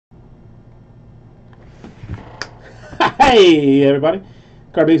Hey everybody,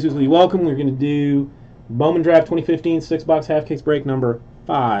 Card Base Weekly, welcome. We're going to do Bowman Draft 2015 6-box half case break number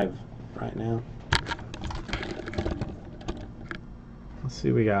 5 right now. Let's see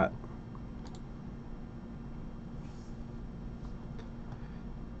what we got.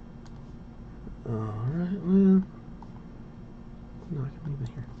 Alright, well, no, I can leave it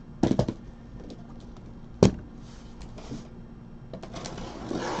here.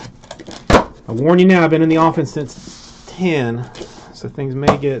 I warn you now, I've been in the office since 10, so things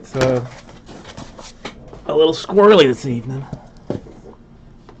may get a little squirrely this evening.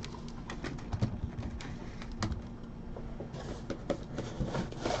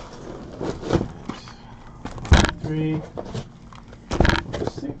 Three,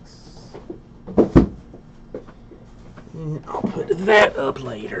 6. And I'll put that up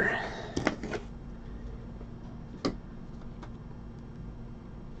later.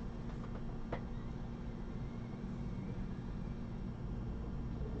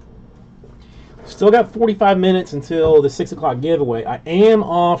 Still got 45 minutes until the 6 o'clock giveaway. I am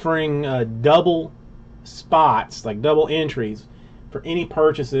offering double spots, like double entries, for any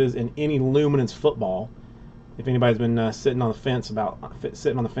purchases in any Luminance football. If anybody's been sitting on the fence on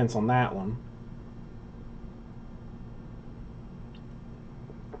that one.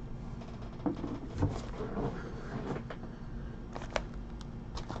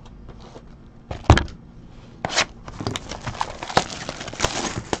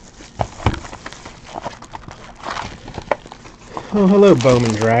 Oh, hello,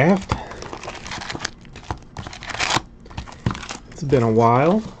 Bowman Draft. It's been a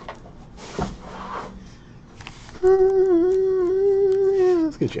while. Yeah,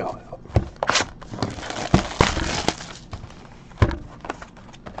 let's get y'all out.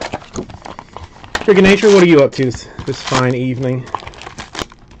 Trigger Nature, what are you up to this fine evening?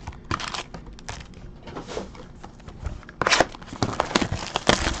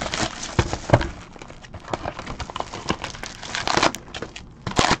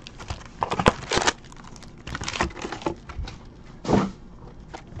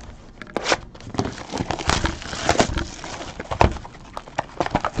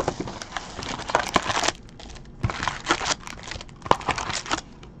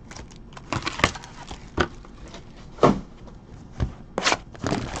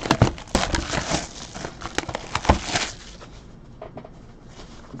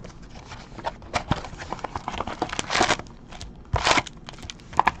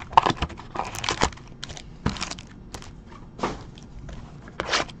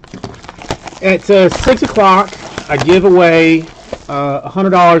 At 6 o'clock, I give away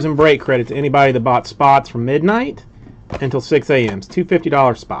 $100 in break credit to anybody that bought spots from midnight until 6 a.m. It's two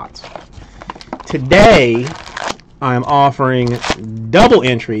 $50 spots. Today, I'm offering double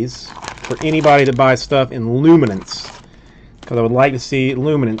entries for anybody that buys stuff in Luminance, because I would like to see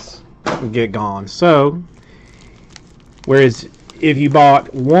Luminance get gone. So, whereas if you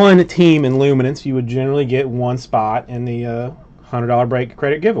bought one team in Luminance, you would generally get one spot in the $100 break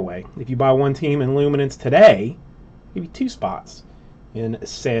credit giveaway. If you buy one team in Luminance today, give you 2 spots in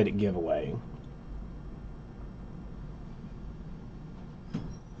said giveaway.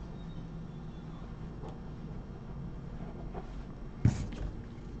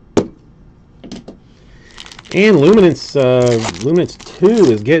 And Luminance 2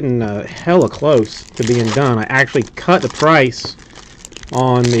 is getting hella close to being done. I actually cut the price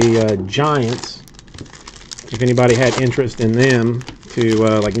on the Giants, if anybody had interest in them, to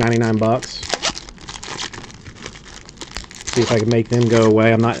like 99 bucks. See if I can make them go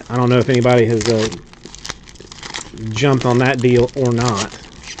away. I don't know if anybody has jumped on that deal or not.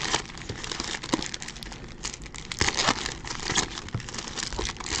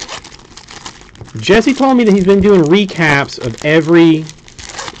 Jesse told me that he's been doing recaps of every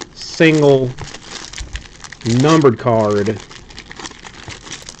single numbered card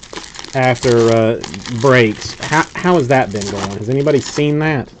after breaks. How has that been going? Has anybody seen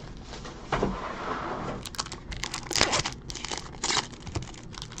that?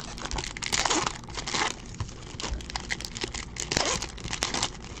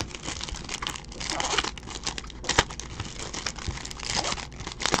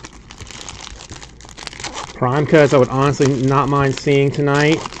 Prime cuts I would honestly not mind seeing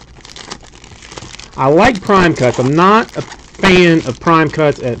tonight. I like prime cuts. I'm not a fan of prime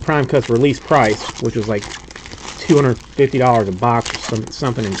cuts at prime cuts release price, which was like $250 a box or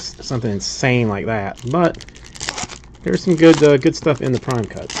something insane like that. But there's some good stuff in the prime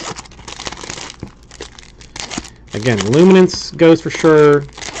cuts. Again, Luminance goes for sure,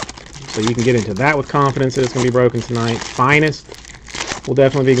 so you can get into that with confidence that it's going to be broken tonight. Finest will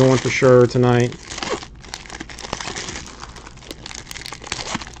definitely be going for sure tonight.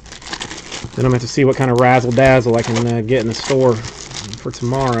 Then I'm going to have to see what kind of razzle-dazzle I can get in the store for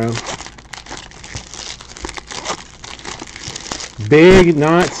tomorrow. Big,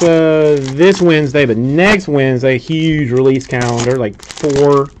 not this Wednesday, but next Wednesday, huge release calendar. Like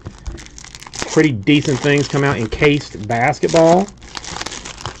 4 pretty decent things come out. Encased basketball,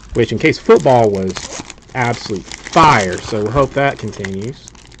 which Encased football was absolute fire, so we'll hope that continues.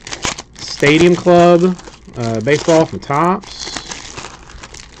 Stadium Club baseball from Topps.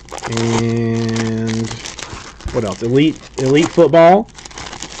 And what else? Elite Football,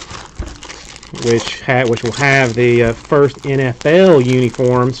 which will have the first NFL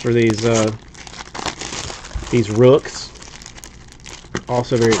uniforms for these rooks.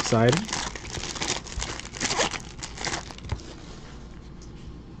 Also very exciting.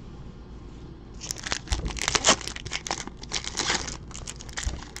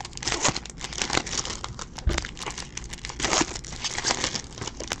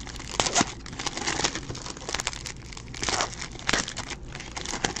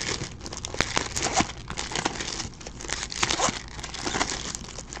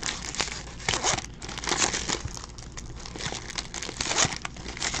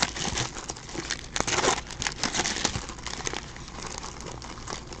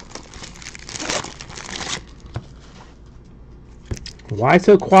 Why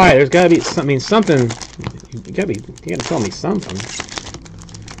so quiet? There's got to be something. You got to tell me something.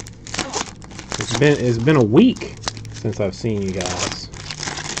 It's been a week since I've seen you guys.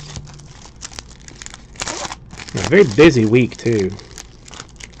 A very busy week too.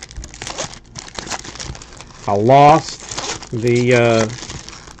 I lost the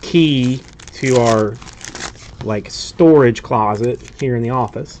key to our storage closet here in the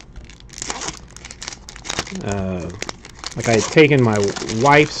office. Like I had taken my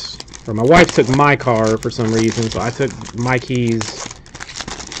wife's took my car for some reason, so I took my keys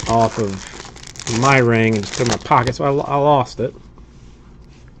off of my ring and just put it in my pocket, so I lost it.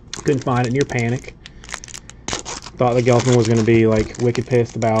 Couldn't find it, near panic. Thought the girlfriend was going to be wicked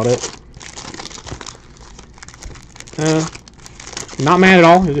pissed about it. Not mad at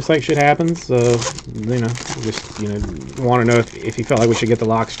all. It's just shit happens. Just want to know if he felt like we should get the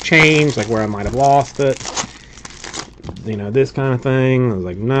locks changed, where I might have lost it. This kind of thing. I was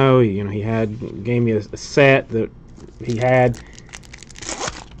like, no. He gave me a set that he had.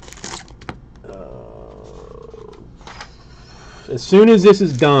 As soon as this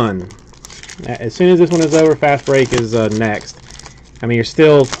is done, as soon as this one is over, fast break is next. I mean, you're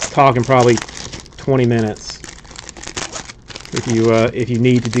still talking probably 20 minutes. If you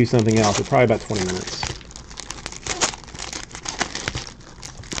need to do something else, it's probably about 20 minutes.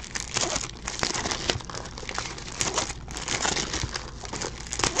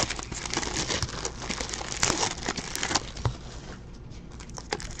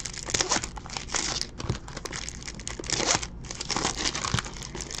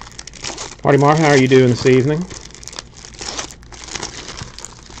 Marty Mar, how are you doing this evening?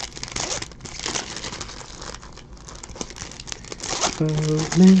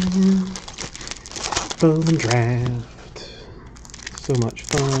 Bowman draft. So much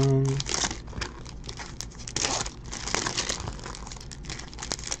fun.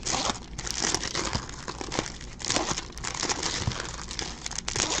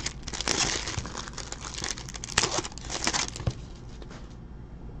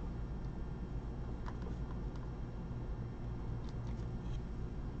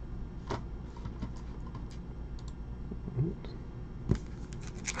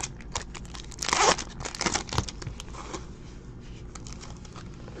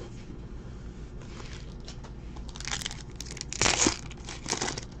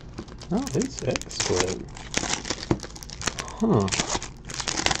 Oh, it's X-Split. Huh.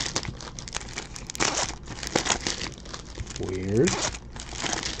 Weird.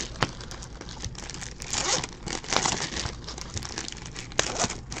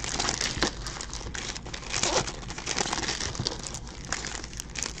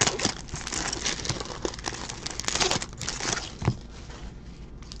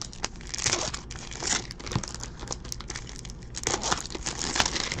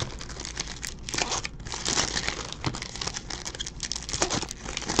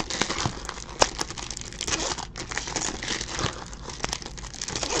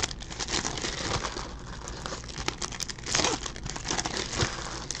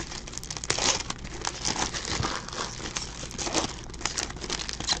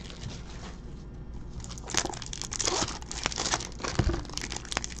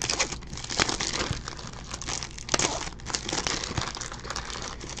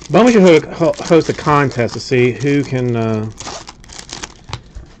 Bowman should host a contest to see who can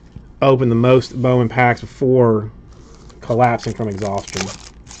open the most Bowman packs before collapsing from exhaustion.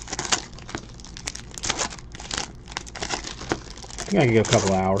 I think I could go a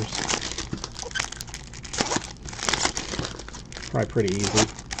couple hours. Probably pretty easy.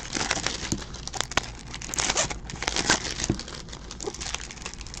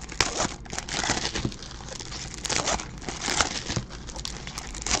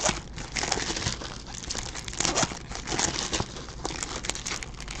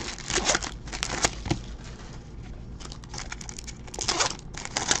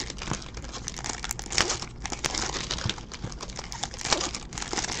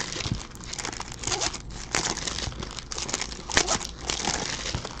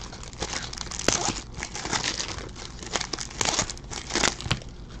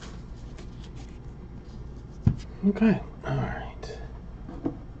 Okay, all right.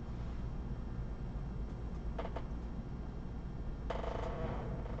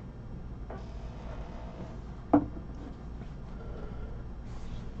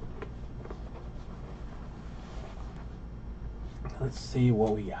 Let's see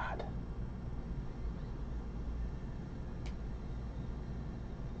what we got.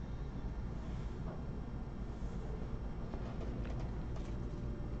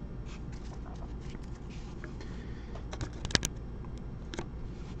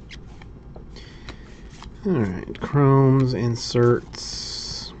 Alright, chromes,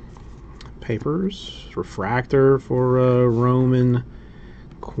 inserts, papers, refractor for Roman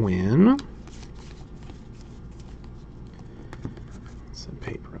Quinn. Some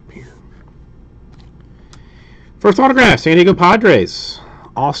paper up here. First autograph, San Diego Padres.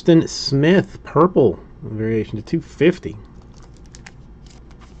 Austin Smith, purple, variation to 250.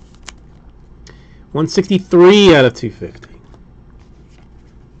 163 out of 250.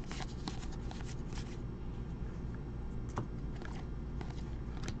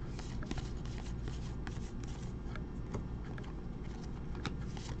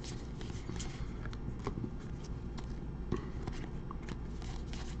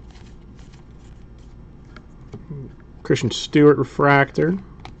 Christian Stewart refractor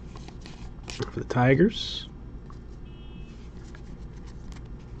for the Tigers.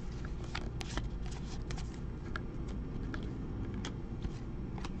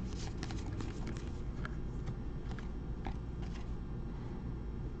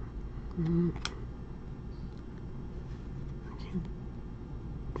 I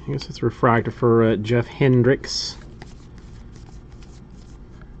guess it's a refractor for Jeff Hendricks.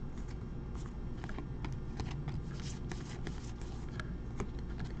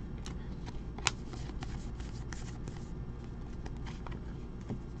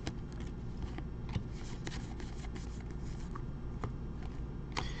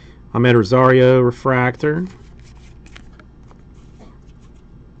 Ahmed Rosario refractor.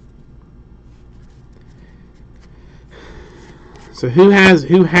 So who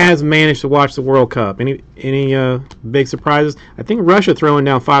has managed to watch the World Cup? Any big surprises? I think Russia throwing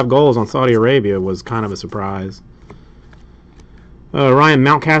down 5 goals on Saudi Arabia was kind of a surprise. Ryan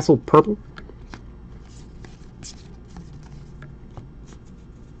Mountcastle purple.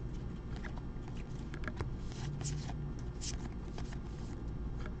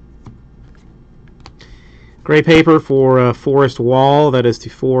 Gray paper for Forrest Wall, that is to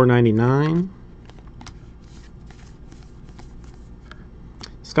 $4.99.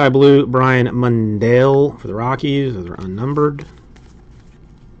 Sky blue, Brian Mundell for the Rockies, those are unnumbered.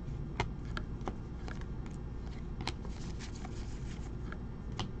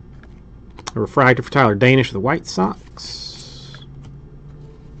 A refractor for Tyler Danish for the White Sox.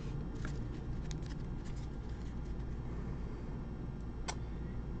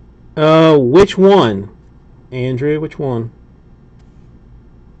 Which one? Andrea, which one?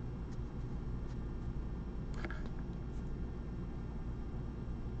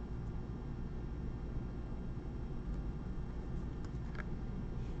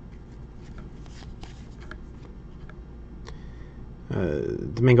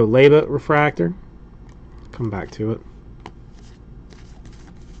 Domingo Leyba refractor. Come back to it.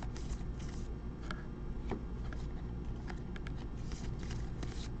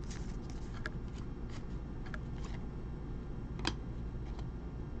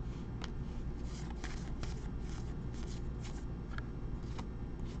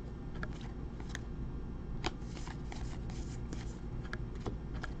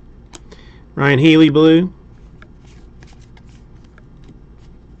 Ryan Healy blue.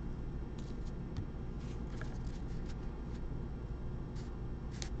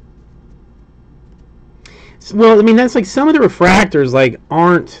 Well, I mean, that's like some of the refractors like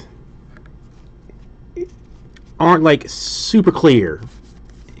aren't like super clear.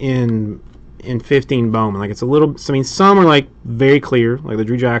 in 15 Bowman. Like it's a little. I mean, some are like very clear, like the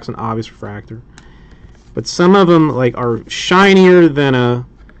Drew Jackson obvious refractor, but some of them like are shinier than a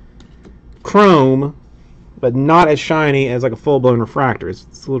chrome, but not as shiny as like a full-blown refractor.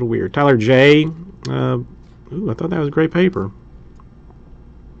 It's a little weird. Tyler J. Ooh, I thought that was great paper,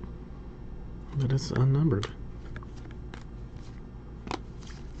 but it's unnumbered.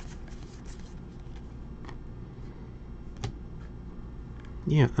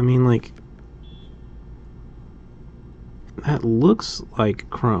 Yeah, I mean, like, that looks like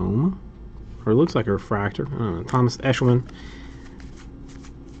chrome, or it looks like a refractor. I don't know. Thomas Eshelman.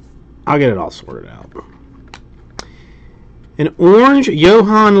 I'll get it all sorted out. An orange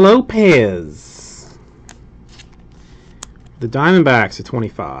Johan Lopez. The Diamondbacks at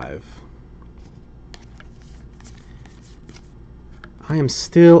 25. I am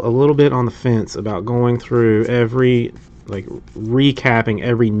still a little bit on the fence about going through every, like, recapping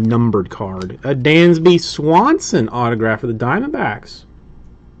every numbered card. A Dansby Swanson autograph for the Diamondbacks.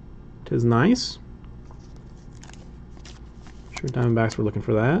 Tis nice. Sure, Diamondbacks were looking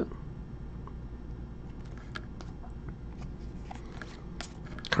for that.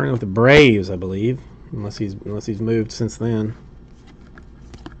 Currently with the Braves, I believe, unless he's moved since then.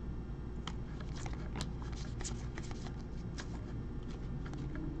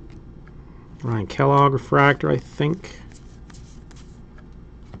 Ryan Kellogg refractor, I think.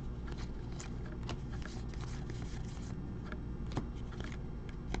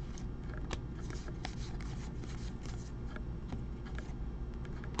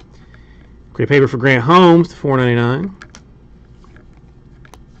 Great paper for Grant Holmes to $4.99.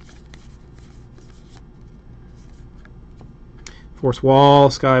 Force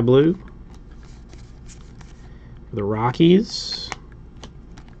Wall, Sky Blue. For the Rockies.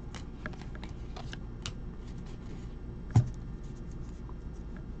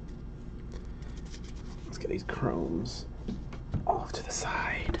 Let's get these chromes off to the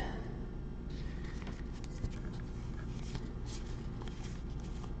side.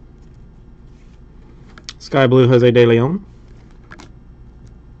 Sky Blue, Jose De Leon.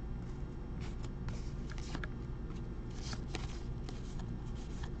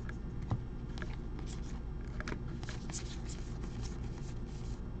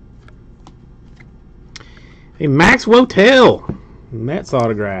 A Max Wotel, Mets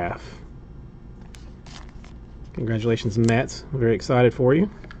autograph. Congratulations, Mets. I'm very excited for you.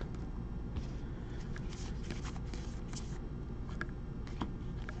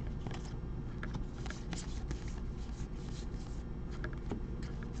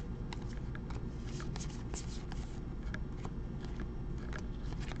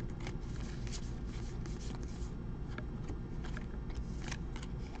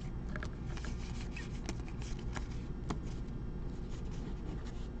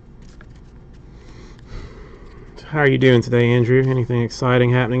 How are you doing today, Andrew? Anything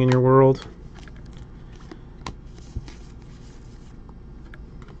exciting happening in your world?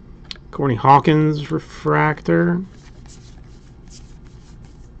 Corny Hawkins refractor.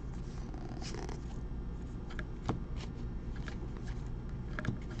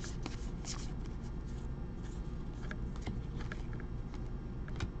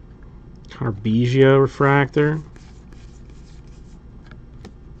 Connor Biggio refractor.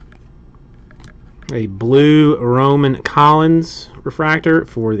 A blue Roman Collins refractor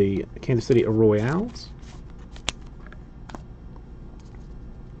for the Kansas City Royals.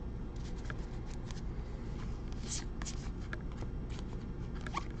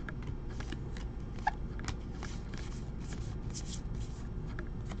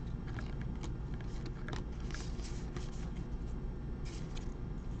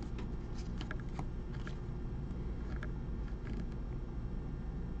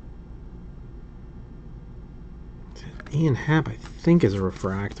 Ian Happ, I think, is a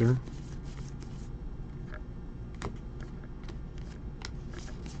refractor.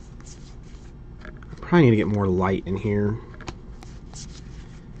 I probably need to get more light in here.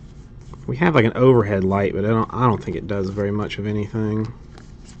 We have like an overhead light, but I don't think it does very much of anything.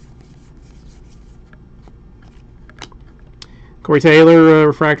 Corey Taylor,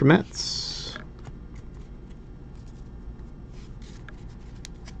 refractor Mets.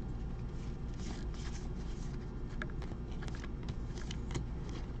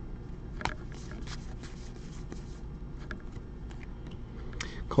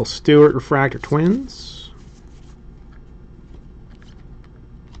 Cole Stewart, refractor Twins.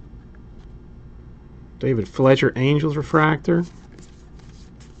 David Fletcher, Angels refractor.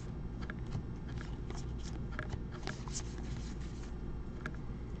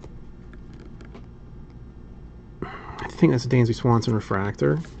 I think that's a Dansby Swanson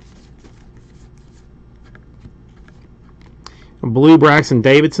refractor. A blue Braxton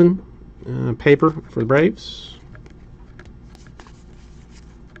Davidson paper for the Braves.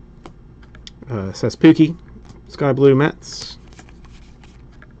 Says Pookie, Sky Blue Mets.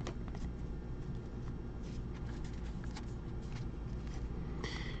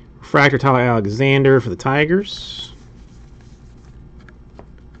 Refractor Tyler Alexander for the Tigers.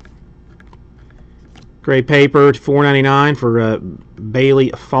 Gray paper $4.99 for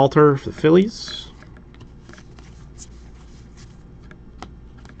Bailey Falter for the Phillies.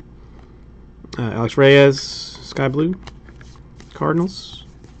 Alex Reyes, Sky Blue, Cardinals.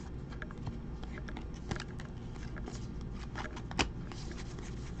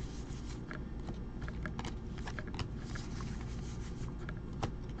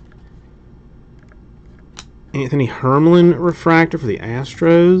 Anthony Hermelin refractor for the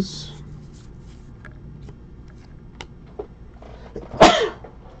Astros.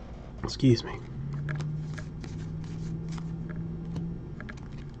 Excuse me.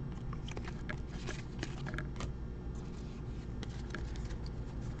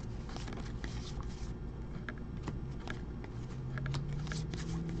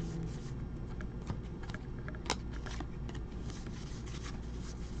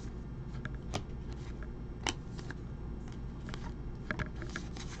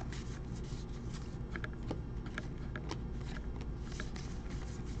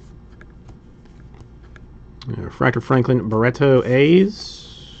 Refractor Franklin Barreto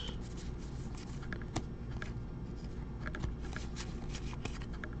A's.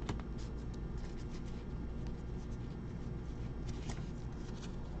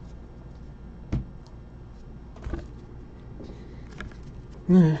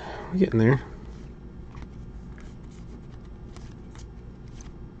 We're getting there.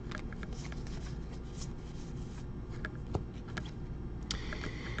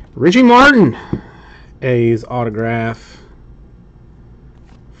 Richie Martin, A's autograph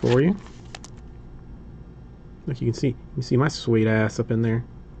for you. Look, you can see my sweet ass up in there.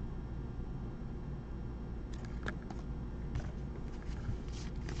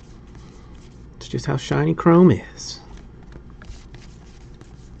 It's just how shiny chrome is.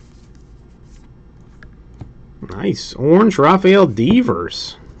 Nice orange Rafael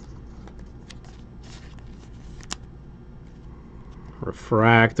Devers.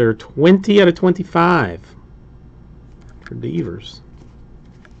 Refractor 20 out of 25 for Devers.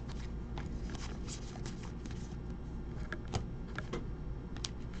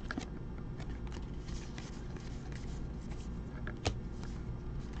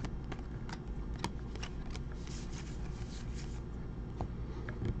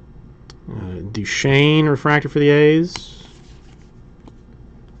 Duchesne refractor for the A's.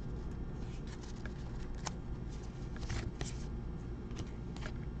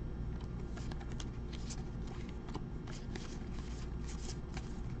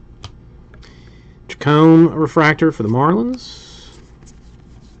 Comb refractor for the Marlins.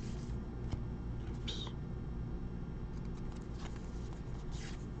 Oops.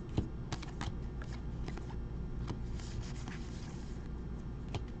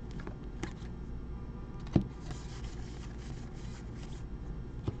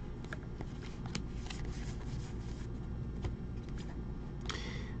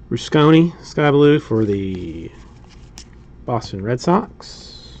 Rusconi, Sky Blue for the Boston Red Sox.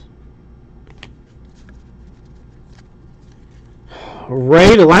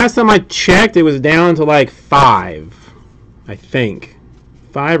 Ray, the last time I checked, it was down to like 5, I think.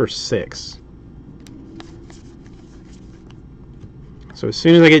 5 or 6. So as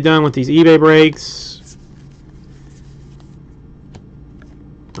soon as I get done with these eBay breaks,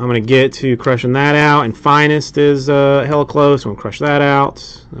 I'm going to get to crushing that out. And Finest is hella close. I'm going to crush that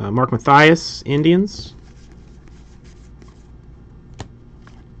out. Mark Mathias, Indians.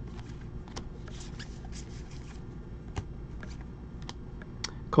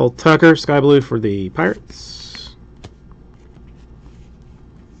 Cole Tucker, Sky Blue for the Pirates.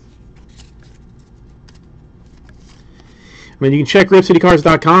 I mean, you can check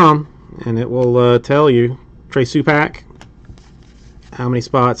ripcitycards.com and it will tell you, Trey Supak, how many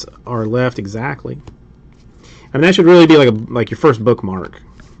spots are left exactly. I mean, that should really be like your first bookmark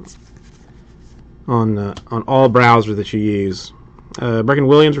on all browsers that you use. Brecken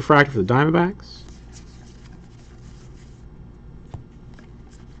Williams refractor for the Diamondbacks.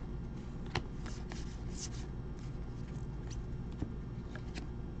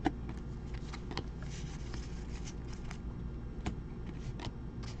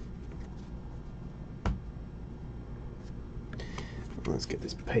 Let's get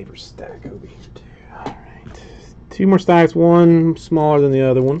this paper stack over here too. All right. 2 more stacks, one smaller than the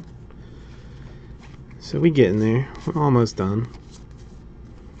other one. So we getting there. We're almost done.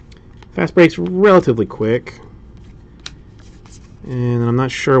 Fast break's relatively quick. And I'm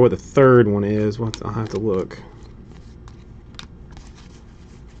not sure what the third one is. I'll have to look.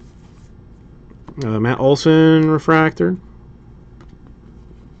 Matt Olson refractor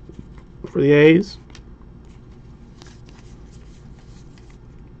for the A's.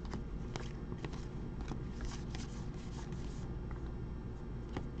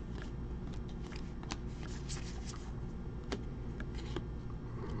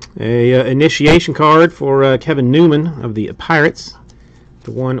 A initiation card for Kevin Newman of the Pirates.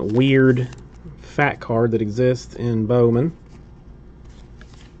 The one weird fat card that exists in Bowman.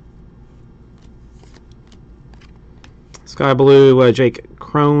 Sky Blue Jake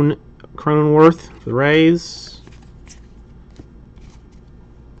Cronenworth for the Rays.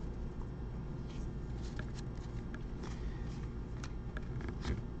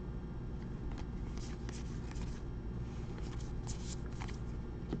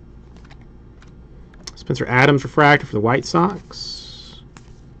 Spencer Adams refractor for the White Sox.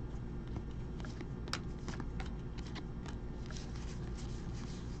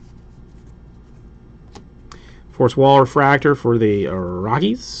 Force Wall refractor for the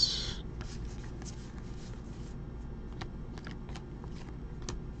Rockies.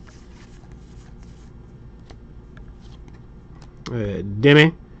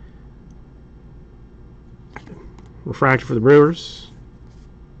 Demi refractor for the Brewers.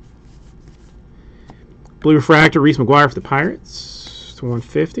 Blue refractor, Reese McGuire for the Pirates to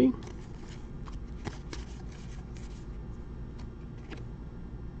 150.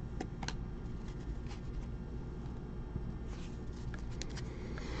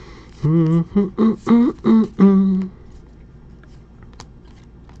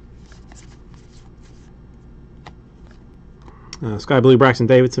 Sky Blue Braxton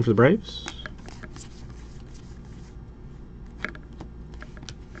Davidson for the Braves.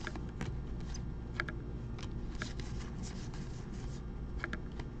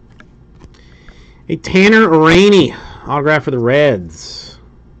 A Tanner Rainey autograph for the Reds.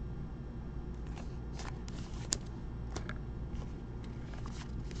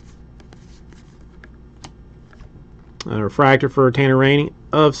 A refractor for Tanner Rainey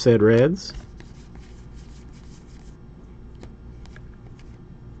of said Reds.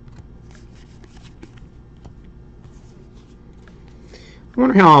 I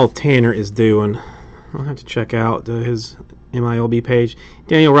wonder how Tanner is doing. I'll have to check out his MILB page.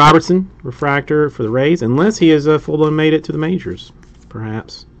 Daniel Robertson, refractor for the Rays, unless he has full-blown made it to the majors,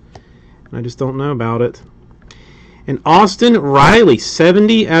 perhaps. I just don't know about it. And Austin Riley,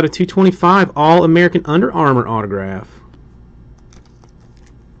 70 out of 225, All-American Under Armour autograph.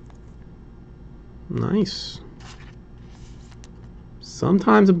 Nice.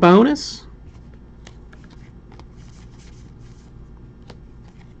 Sometimes a bonus.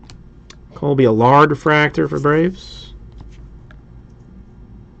 Colby Allard refractor for Braves.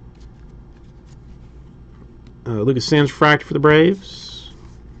 Lucas Sims refractor for the Braves.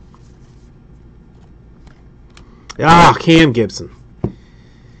 Cam Gibson.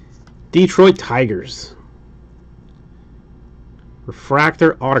 Detroit Tigers.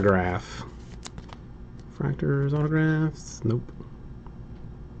 Refractor autograph. Refractors autographs. Nope.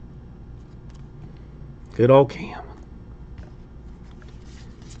 Good old Cam.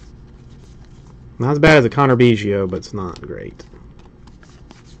 Not as bad as a Connor Biggio, but it's not great.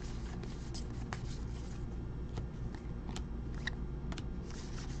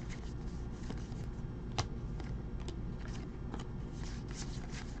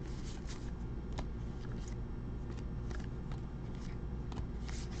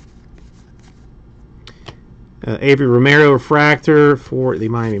 Avery Romero refractor for the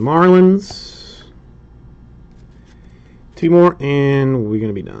Miami Marlins. 2 more, and we're going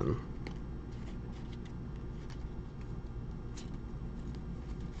to be done.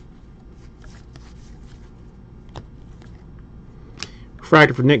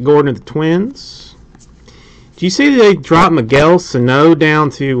 Refractor for Nick Gordon of the Twins. Do you see they dropped Miguel Sano down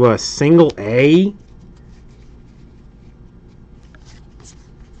to single A?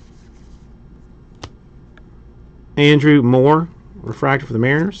 Andrew Moore, refractor for the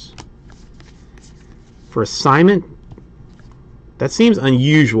Mariners. For assignment, that seems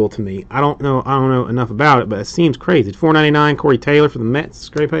unusual to me. I don't know enough about it, but it seems crazy. $4.99 Corey Taylor for the Mets,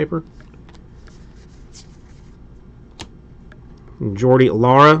 gray paper. Jordy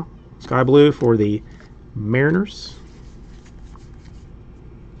Lara, sky blue for the Mariners.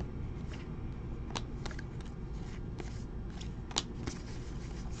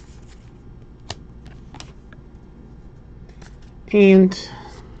 And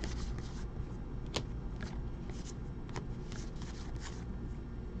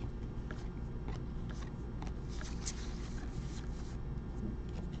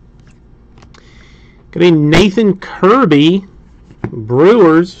got a Nathan Kirby,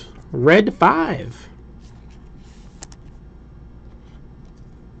 Brewers, red 5.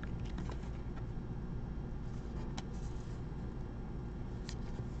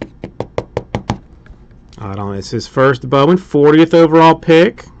 I don't know. It's his first Bowman, 40th overall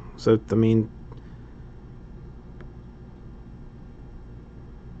pick. So, I mean,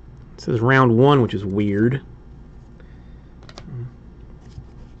 it says round 1, which is weird.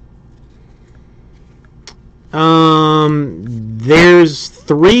 There's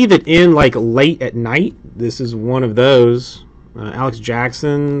 3 that end like late at night. This is one of those. Alex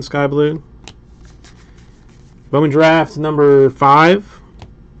Jackson, Sky Blue. Bowman Draft number 5.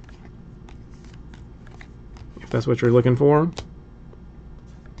 If that's what you're looking for. All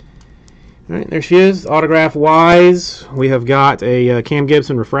right, there she is. Autograph wise, we have got a Cam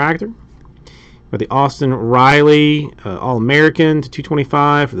Gibson refractor. Got the Austin Riley All-American to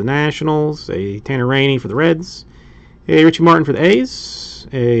 225 for the Nationals. A Tanner Rainey for the Reds. A Richie Martin for the A's.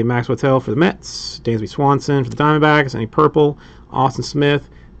 A Max Wattell for the Mets. Dansby Swanson for the Diamondbacks. And a purple Austin Smith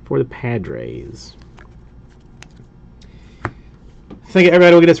for the Padres. I think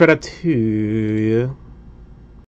everybody will get this right out to you.